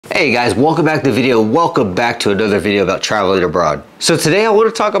Hey guys, welcome back to the video. Welcome back to another video about traveling abroad. So today I want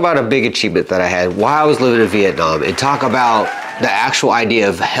to talk about a big achievement that I had while I was living in Vietnam and talk about the actual idea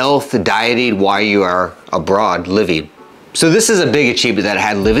of health, dieting while you are abroad living. So this is a big achievement that I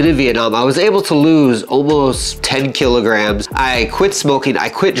had living in Vietnam. I was able to lose almost 10 kilograms. I quit smoking, I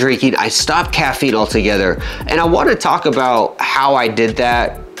quit drinking, I stopped caffeine altogether. And I want to talk about how I did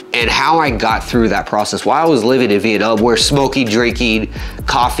that and how I got through that process while I was living in Vietnam, where smoking, drinking,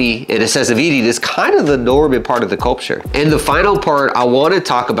 coffee, and excessive eating is kind of the norm and part of the culture. And the final part, I want to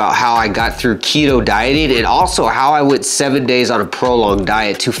talk about how I got through keto dieting and also how I went 7 days on a prolonged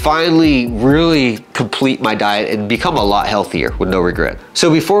diet to finally really complete my diet and become a lot healthier with no regret.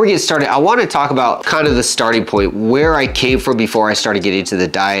 So before we get started, I want to talk about kind of the starting point, where I came from before I started getting into the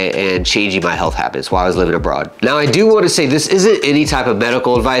diet and changing my health habits while I was living abroad. Now, I do want to say this isn't any type of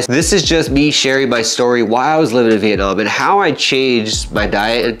medical advice. This is just me sharing my story while I was living in Vietnam and how I changed my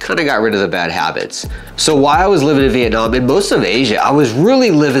diet and kind of got rid of the bad habits. So while I was living in Vietnam and most of Asia, I was really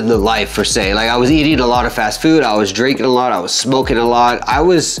living the life per se. Like, I was eating a lot of fast food, I was drinking a lot, I was smoking a lot. I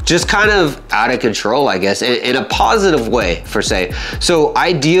was just kind of out of control, I guess, in a positive way per se. So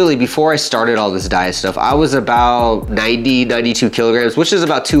ideally, before I started all this diet stuff, I was about 92 kilograms, which is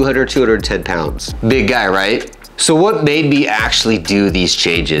about 210 pounds. Big guy, right? So what made me actually do these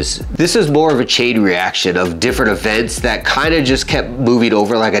changes? This is more of a chain reaction of different events that kind of just kept moving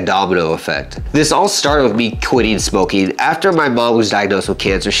over like a domino effect. This all started with me quitting smoking. After my mom was diagnosed with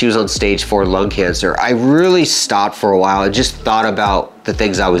cancer, she was on stage 4 lung cancer, I really stopped for a while and just thought about the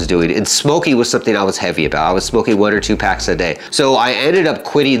things I was doing. And smoking was something I was heavy about. I was smoking 1 or 2 packs a day. So I ended up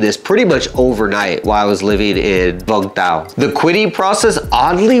quitting this pretty much overnight while I was living in Vung Tau. The quitting process,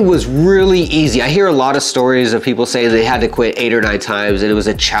 oddly, was really easy. I hear a lot of stories of people saying they had to quit 8 or 9 times and it was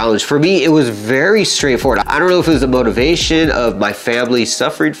a challenge. For me, it was very straightforward. I don't know if it was the motivation of my family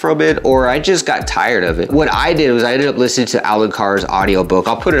suffering from it or I just got tired of it. What I did was I ended up listening to Alan Carr's audiobook.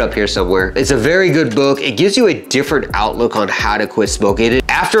 I'll put it up here somewhere. It's a very good book. It gives you a different outlook on how to quit smoking.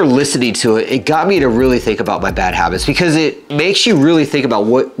 After listening to it, it got me to really think about my bad habits because it makes you really think about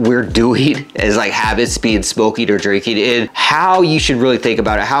what we're doing as like habits, being smoking or drinking, and how you should really think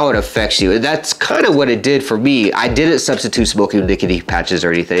about it, how it affects you. And that's kind of what it did for me. I didn't substitute smoking with nicotine patches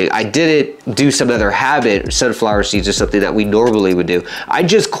or anything. I didn't do some other habit, sunflower seeds or something that we normally would do. I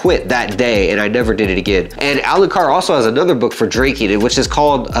just quit that day and I never did it again. And Alan Carr also has another book for drinking, which is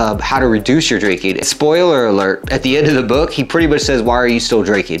called How to Reduce Your Drinking. Spoiler alert, at the end of the book, he pretty much says, why are you still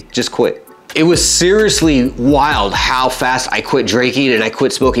drinking? Just quit. It was seriously wild how fast I quit drinking and I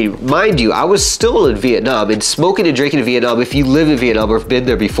quit smoking. Mind you, I was still in Vietnam, and smoking and drinking in Vietnam, if you live in Vietnam or have been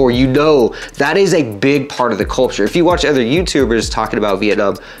there before, you know that is a big part of the culture. If you watch other YouTubers talking about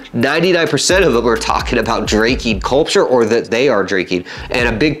Vietnam, 99% of them are talking about drinking culture or that they are drinking,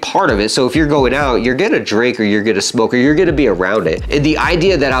 and a big part of it. So if you're going out, you're gonna drink or you're gonna smoke or you're gonna be around it. And the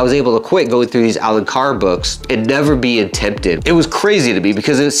idea that I was able to quit going through these Alan Carr books and never being tempted, it was crazy to me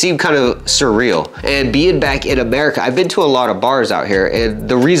because it seemed kind of surreal. And being back in America, I've been to a lot of bars out here, and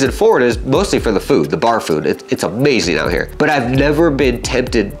the reason for it is mostly for the food, the bar food. It's amazing out here. But I've never been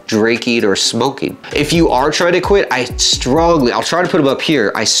tempted drinking or smoking. If you are trying to quit, I'll try to put them up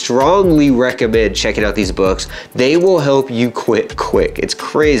here. I strongly recommend checking out these books. They will help you quit quick. It's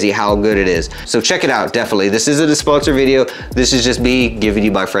crazy how good it is. So check it out, definitely. This isn't a sponsored video. This is just me giving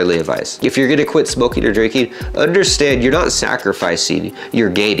you my friendly advice. If you're gonna quit smoking or drinking, understand you're not sacrificing, you're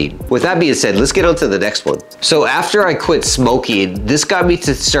gaining. With that being said, let's get on to the next one. So after I quit smoking, this got me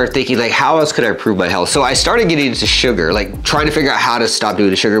to start thinking, like, how else could I improve my health? So I started getting into sugar, like trying to figure out how to stop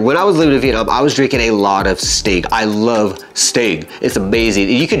doing the sugar. When I was living in Vietnam, I was drinking a lot of Sting. I love Sting. It's amazing.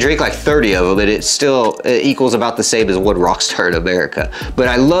 You can drink like 30 of them and it still equals about the same as one Rockstar in America. But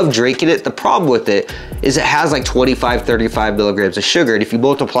I love drinking it. The problem with it is it has like 25, 35 milligrams of sugar. And if you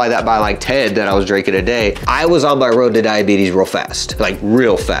multiply that by like 10 that I was drinking a day, I was on my road to diabetes real fast, like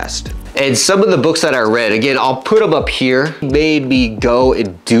real fast. And some of the books that I read, again, I'll put them up here, made me go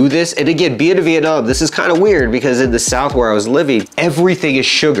and do this. And again, being in Vietnam, this is kind of weird because in the South where I was living, everything is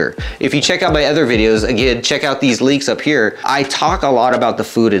sugar. If you check out my other videos, again, check out these links up here. I talk a lot about the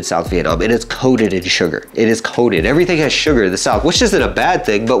food in South Vietnam and it's coated in sugar. It is coated. Everything has sugar in the South, which isn't a bad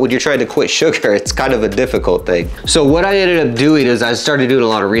thing, but when you're trying to quit sugar, it's kind of a difficult thing. So what I ended up doing is I started doing a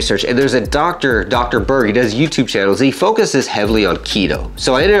lot of research, and there's a Dr. Berg, he does YouTube channels. He focuses heavily on keto.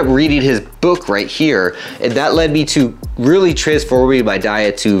 So I ended up reading his book right here, and that led me to really transforming my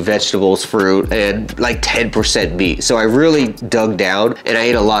diet to vegetables, fruit, and like 10% meat. So I really dug down, and I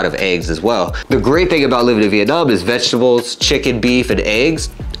ate a lot of eggs as well. The great thing about living in Vietnam is vegetables, chicken, beef, and eggs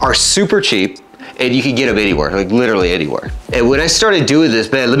are super cheap, and you can get them anywhere, like literally anywhere. And when I started doing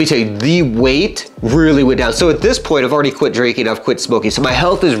this, man, let me tell you, the weight really went down. So at this point, I've already quit drinking, I've quit smoking. So my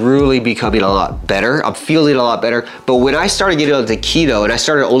health is really becoming a lot better. I'm feeling a lot better. But when I started getting onto keto and I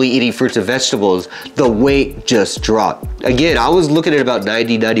started only eating fruits and vegetables, the weight just dropped. Again, I was looking at about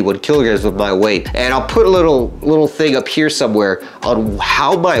 90, 91 kilograms with my weight. And I'll put a little thing up here somewhere on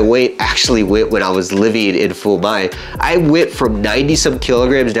how my weight actually went when I was living in full mind. I went from 90 some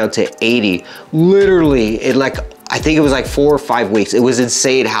kilograms down to 80, literally in like, I think it was like 4 or 5 weeks. It was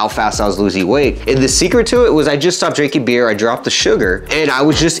insane how fast I was losing weight. And the secret to it was I just stopped drinking beer, I dropped the sugar, and I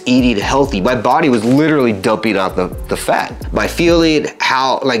was just eating healthy. My body was literally dumping out the fat. My feeling,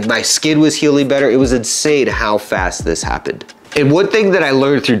 how like my skin was healing better. It was insane how fast this happened. And one thing that I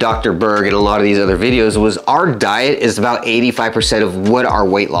learned through Dr. Berg and a lot of these other videos was our diet is about 85% of what our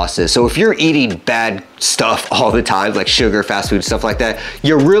weight loss is. So if you're eating bad stuff all the time, like sugar, fast food, stuff like that,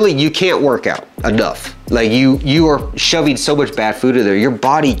 you can't work out enough. Like you are shoving so much bad food in there, your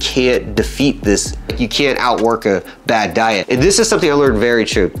body can't defeat this. You can't outwork a bad diet. And this is something I learned very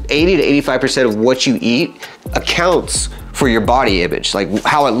true. 80 to 85% of what you eat accounts for your body image, like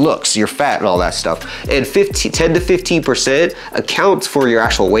how it looks, your fat and all that stuff. And 10 to 15% accounts for your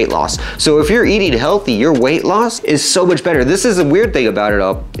actual weight loss. So if you're eating healthy, your weight loss is so much better. This is the weird thing about it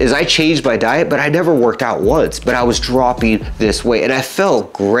all, is I changed my diet, but I never worked out once, but I was dropping this weight and I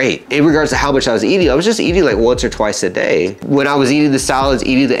felt great. In regards to how much I was eating, I was just eating like once or twice a day. When I was eating the salads,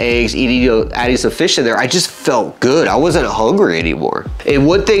 eating the eggs, eating, adding some fish in there, I just felt good. I wasn't hungry anymore. And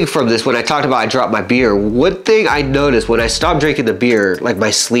one thing from this, when I talked about I dropped my beer, one thing I noticed when I stopped drinking the beer, like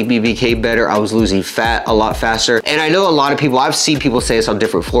my sleeping became better. I was losing fat a lot faster. And I know a lot of people, I've seen people say this on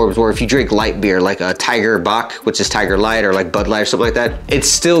different forums, where if you drink light beer, like a Tiger Bach, which is Tiger Light, or like Bud Light or something like that, it's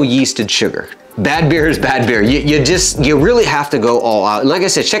still yeast and sugar. Bad beer is bad beer. You really have to go all out. And like I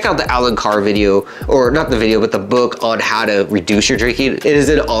said, check out the Alan Carr video, or not the video, but the book on how to reduce your drinking. It is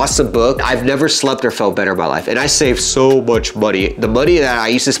an awesome book. I've never slept or felt better in my life. And I saved so much money. The money that I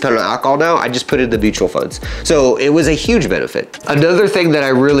used to spend on alcohol now, I just put it in the mutual funds. So it was a huge benefit. Another thing that I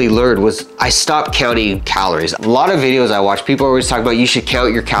really learned was I stopped counting calories. A lot of videos I watch, people are always talking about you should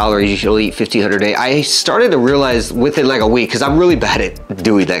count your calories, you should only eat 1,500 a day. I started to realize within like a week, because I'm really bad at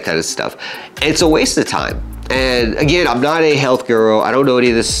doing that kind of stuff, it's a waste of time. And again, I'm not a health guru. I don't know any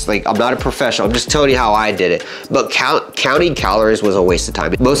of this, like I'm not a professional. I'm just telling you how I did it. But counting calories was a waste of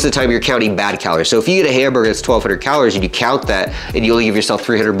time. Most of the time you're counting bad calories. So if you eat a hamburger that's 1,200 calories and you count that and you only give yourself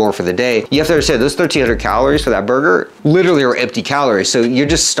 300 more for the day, you have to understand those 1,300 calories for that burger literally are empty calories. So you're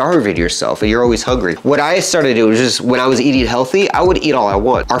just starving yourself and you're always hungry. What I started doing was just when I was eating healthy, I would eat all I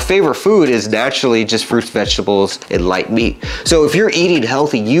want. Our favorite food is naturally just fruits, vegetables, and light meat. So if you're eating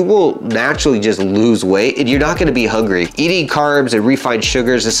healthy, you will naturally just lose weight and you're not going to be hungry. Eating carbs and refined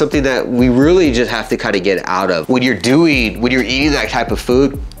sugars is something that we really just have to kind of get out of. When you're eating that type of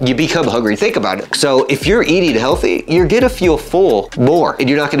food, you become hungry. Think about it. So if you're eating healthy, you're gonna feel full more and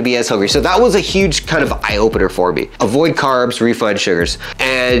you're not gonna be as hungry. So that was a huge kind of eye opener for me. Avoid carbs, refined sugars,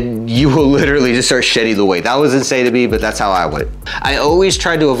 and you will literally just start shedding the weight. That was insane to me, but that's how I went. I always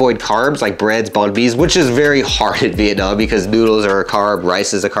tried to avoid carbs like breads, banh mi's, which is very hard in Vietnam because noodles are a carb,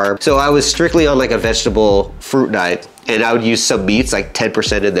 rice is a carb. So I was strictly on like a vegetable fruit diet. And I would use some meats, like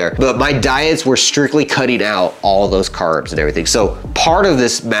 10% in there. But my diets were strictly cutting out all those carbs and everything. So part of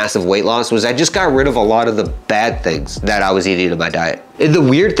this massive weight loss was I just got rid of a lot of the bad things that I was eating in my diet. And the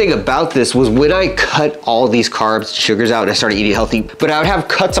weird thing about this was when I cut all these carbs, sugars out, and I started eating healthy, but I would have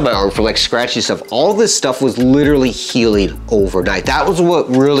cuts on my arm for like scratchy stuff. All this stuff was literally healing overnight. That was what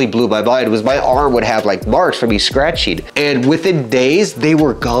really blew my mind, was my arm would have like marks from me scratching. And within days, they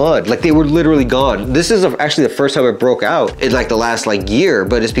were gone. Like they were literally gone. This is actually the first time I broke out in like the last like year,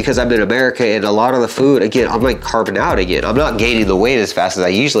 but it's because I'm in America and a lot of the food, again, I'm like carving out again. I'm not gaining the weight as fast as I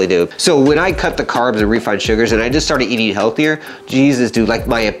usually do. So when I cut the carbs and refined sugars and I just started eating healthier, Jesus, dude, like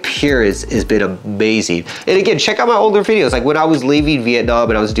my appearance has been amazing. And again, check out my older videos. Like when I was leaving Vietnam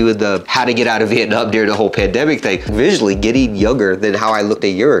and I was doing the how to get out of Vietnam during the whole pandemic thing, visually getting younger than how I looked a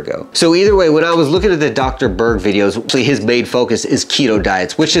year ago. So either way, when I was looking at the Dr. Berg videos, actually his main focus is keto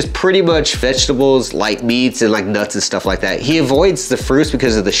diets, which is pretty much vegetables, light meats, and like nuts and stuff like that. He avoids the fruits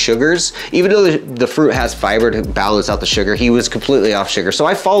because of the sugars. Even though the fruit has fiber to balance out the sugar, he was completely off sugar. So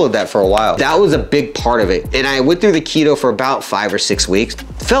I followed that for a while. That was a big part of it. And I went through the keto for about 5 or 6 weeks.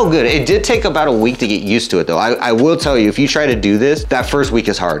 Felt good. It did take about a week to get used to it though. I will tell you, if you try to do this, that first week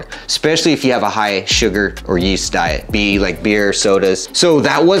is hard, especially if you have a high sugar or yeast diet, be like beer, sodas. So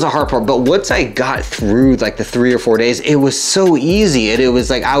that was a hard part, but once I got through like the 3 or 4 days, it was so easy. And it was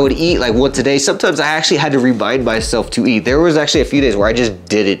like, I would eat like once a day. Sometimes I actually had to remind myself to eat. There was actually a few days where I just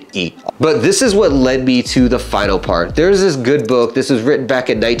didn't eat. But this is what led me to the final part. There's this good book. This was written back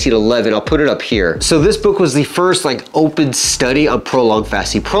in 1911. I'll put it up here. So this book was the first like open study on prolonged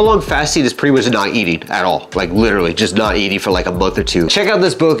fasting. Prolonged fasting is pretty much not eating at all. Like literally just not eating for like a month or two. Check out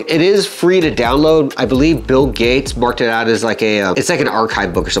this book. It is free to download. I believe Bill Gates marked it out as like a, it's like an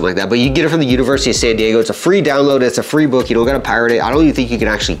archive book or something like that. But you can get it from the University of San Diego. It's a free download. It's a free book. You don't gotta pirate it. I don't even think you can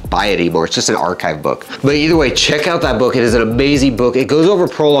actually buy it anymore. It's just an archive book. But either way, check out that book. It is an amazing book. It goes over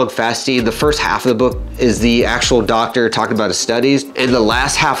prolonged fasting. The first half of the book is the actual doctor talking about his studies. And the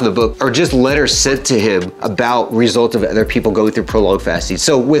last half of the book are just letters sent to him about results of other people going through prolonged fasting.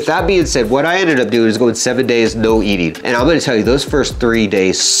 So with that being said, what I ended up doing is going 7 days, no eating. And I'm gonna tell you, those first 3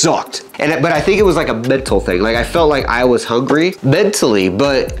 days sucked. But I think it was like a mental thing. Like I felt like I was hungry mentally,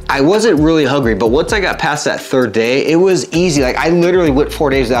 but I wasn't really hungry. But once I got past that 3rd day, it was easy. Like I literally went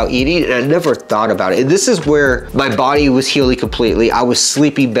 4 days without eating and I never thought about it. And this is where my body was healing completely. I was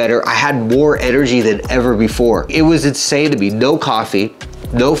sleeping better. I had more energy than ever before. It was insane to me. No coffee,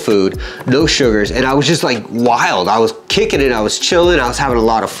 no food, no sugars, and I was just like wild. I was kicking it, I was chilling, I was having a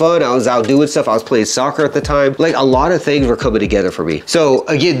lot of fun, I was out doing stuff, I was playing soccer at the time. Like a lot of things were coming together for me. So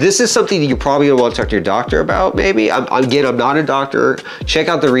again, this is something that you're probably gonna want to talk to your doctor about maybe. Again, I'm not a doctor. Check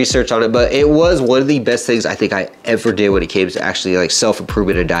out the research on it, but it was one of the best things I think I ever did when it came to actually like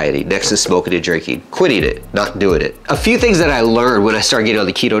self-improvement and dieting, next to smoking and drinking. Quitting it, not doing it. A few things that I learned when I started getting on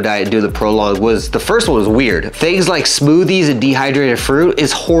the keto diet and doing the prolonged was, the first one was weird. Things like smoothies and dehydrated fruit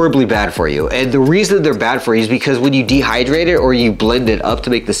is horribly bad for you. And the reason they're bad for you is because when you dehydrate it or you blend it up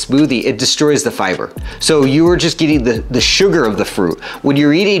to make the smoothie, it destroys the fiber. So you are just getting the sugar of the fruit. When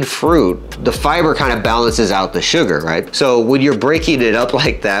you're eating fruit, the fiber kind of balances out the sugar, right? So when you're breaking it up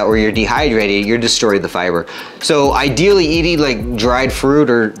like that or you're dehydrating it, you're destroying the fiber. So ideally eating like dried fruit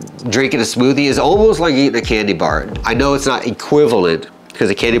or drinking a smoothie is almost like eating a candy bar. I know it's not equivalent, because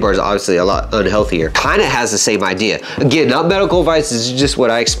the candy bar is obviously a lot unhealthier. Kind of has the same idea. Again, not medical advice, this is just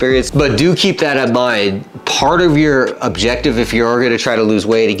what I experienced, but do keep that in mind. Part of your objective, if you're gonna try to lose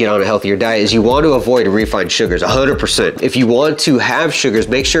weight and get on a healthier diet, is you want to avoid refined sugars, 100%. If you want to have sugars,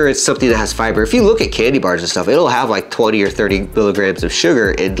 make sure it's something that has fiber. If you look at candy bars and stuff, it'll have like 20 or 30 milligrams of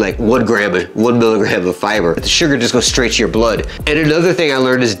sugar and like 1 milligram of fiber. The sugar just goes straight to your blood. And another thing I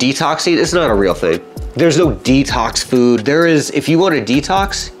learned is detoxing is not a real thing. There's no detox food. There is, if you want to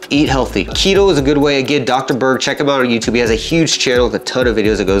detox, eat healthy. Keto is a good way. Again, Dr. Berg, check him out on YouTube. He has a huge channel with a ton of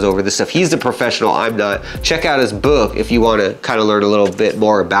videos that goes over this stuff. He's the professional, I'm not. Check out his book if you want to kind of learn a little bit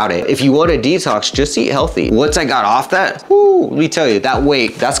more about it. If you want to detox, just eat healthy. Once I got off that, whoo, let me tell you, that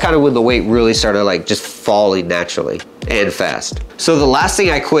weight, that's kind of when the weight really started like just falling naturally and fast. So the last thing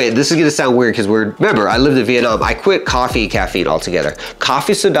I quit, this is gonna sound weird because remember, I lived in Vietnam. I quit coffee and caffeine altogether.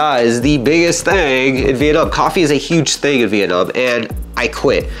 Coffee soda is the biggest thing in Vietnam. Coffee is a huge thing in Vietnam, and I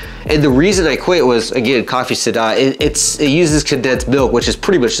quit. And the reason I quit was, again, coffee soda, it uses condensed milk, which is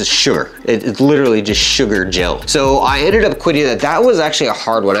pretty much just sugar. It's literally just sugar gel. So I ended up quitting that. That was actually a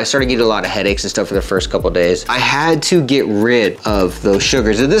hard one. I started getting a lot of headaches and stuff for the first couple of days. I had to get rid of those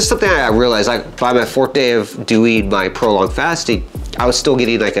sugars. And this is something I realized, like by my 4th day of doing my prolonged fasting, I was still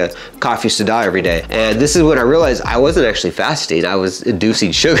getting like a coffee soda every day. And this is when I realized I wasn't actually fasting. I was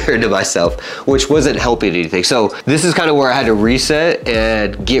inducing sugar into myself, which wasn't helping anything. So this is kind of where I had to reset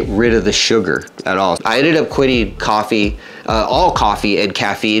and get rid of the sugar at all. I ended up quitting coffee, all coffee and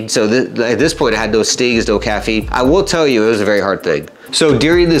caffeine. So at this point I had no stings, no caffeine. I will tell you, it was a very hard thing. So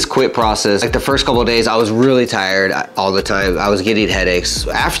during this quit process, like the first couple of days, I was really tired all the time. I was getting headaches.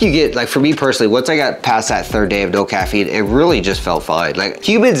 After you get, like for me personally, once I got past that 3rd day of no caffeine, it really just felt fine. Like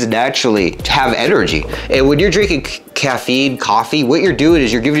humans naturally have energy. And when you're drinking caffeine, coffee, what you're doing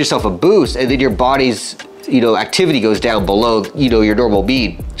is you're giving yourself a boost and then your body's activity goes down below, your normal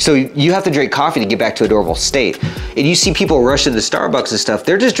mean. So you have to drink coffee to get back to a normal state. And you see people rushing to Starbucks and stuff,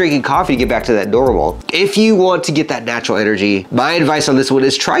 they're just drinking coffee to get back to that normal. If you want to get that natural energy, my advice on this one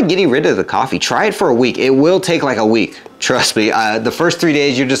is try getting rid of the coffee. Try it for a week. It will take like a week. Trust me, the first 3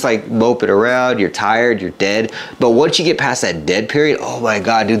 days, you're just like moping around, you're tired, you're dead. But once you get past that dead period, oh my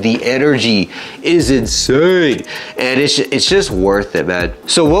God, dude, the energy is insane. And it's just worth it, man.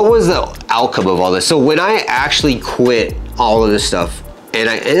 So what was the outcome of all this? So when I actually quit all of this stuff, And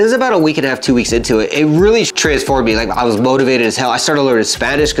it was about a week and a half, 2 weeks into it. It really transformed me. Like, I was motivated as hell. I started learning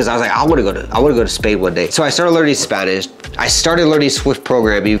Spanish because I was like, I want to go to Spain one day. So I started learning Spanish. I started learning Swift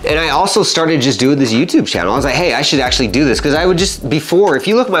programming, and I also started just doing this YouTube channel. I was like, hey, I should actually do this, because I would just, before, if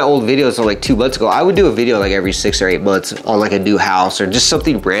you look at my old videos from like 2 months ago, I would do a video like every 6 or 8 months on like a new house or just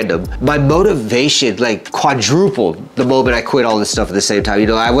something random. My motivation like quadrupled the moment I quit all this stuff at the same time. You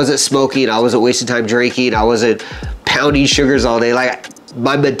know, I wasn't smoking, I wasn't wasting time drinking, I wasn't pounding sugars all day. Like,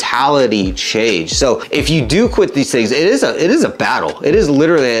 my mentality changed. So if you do quit these things, it is a battle. It is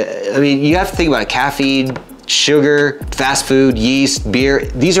literally, I mean, you have to think about it. Caffeine, sugar, fast food, yeast, beer,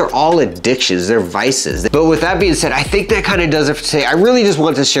 these are all addictions, they're vices. But with that being said, I think that kind of does it for today. I really just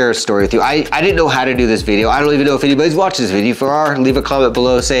wanted to share a story with you. I didn't know how to do this video. I don't even know if anybody's watched this video. If you are, leave a comment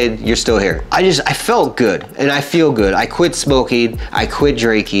below saying you're still here. I felt good, and I feel good. I quit smoking, I quit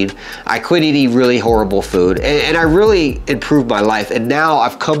drinking, I quit eating really horrible food, and I really improved my life. And now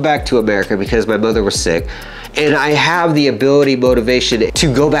I've come back to America because my mother was sick. And I have the ability, motivation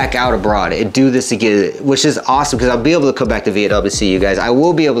to go back out abroad and do this again, which is awesome, because I'll be able to come back to Vietnam and see you guys. I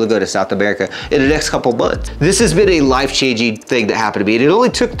will be able to go to South America in the next couple months. This has been a life-changing thing that happened to me, and it only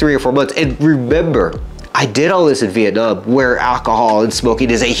took 3 or 4 months. And remember, I did all this in Vietnam, where alcohol and smoking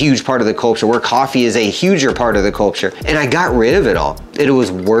is a huge part of the culture, where coffee is a huger part of the culture, and I got rid of it all, and it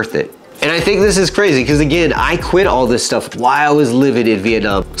was worth it. And I think this is crazy because, again, I quit all this stuff while I was living in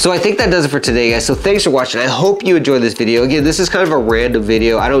Vietnam. So I think that does it for today, guys. So thanks for watching. I hope you enjoyed this video. Again, this is kind of a random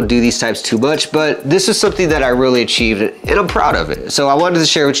video. I don't do these types too much, but this is something that I really achieved, and I'm proud of it. So I wanted to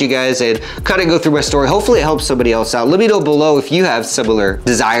share with you guys and kind of go through my story. Hopefully it helps somebody else out. Let me know below if you have similar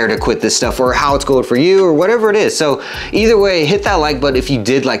desire to quit this stuff, or how it's going for you, or whatever it is. So either way, hit that like button if you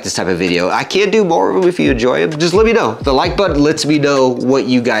did like this type of video. I can do more of them if you enjoy them. Just let me know. The like button lets me know what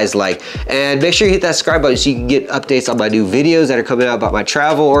you guys like. And make sure you hit that subscribe button so you can get updates on my new videos that are coming out about my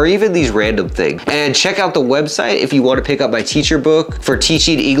travel, or even these random things. And check out the website if you want to pick up my teacher book for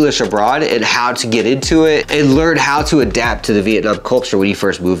teaching English abroad and how to get into it and learn how to adapt to the Vietnam culture when you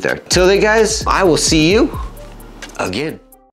first move there. Till then, guys, I will see you again.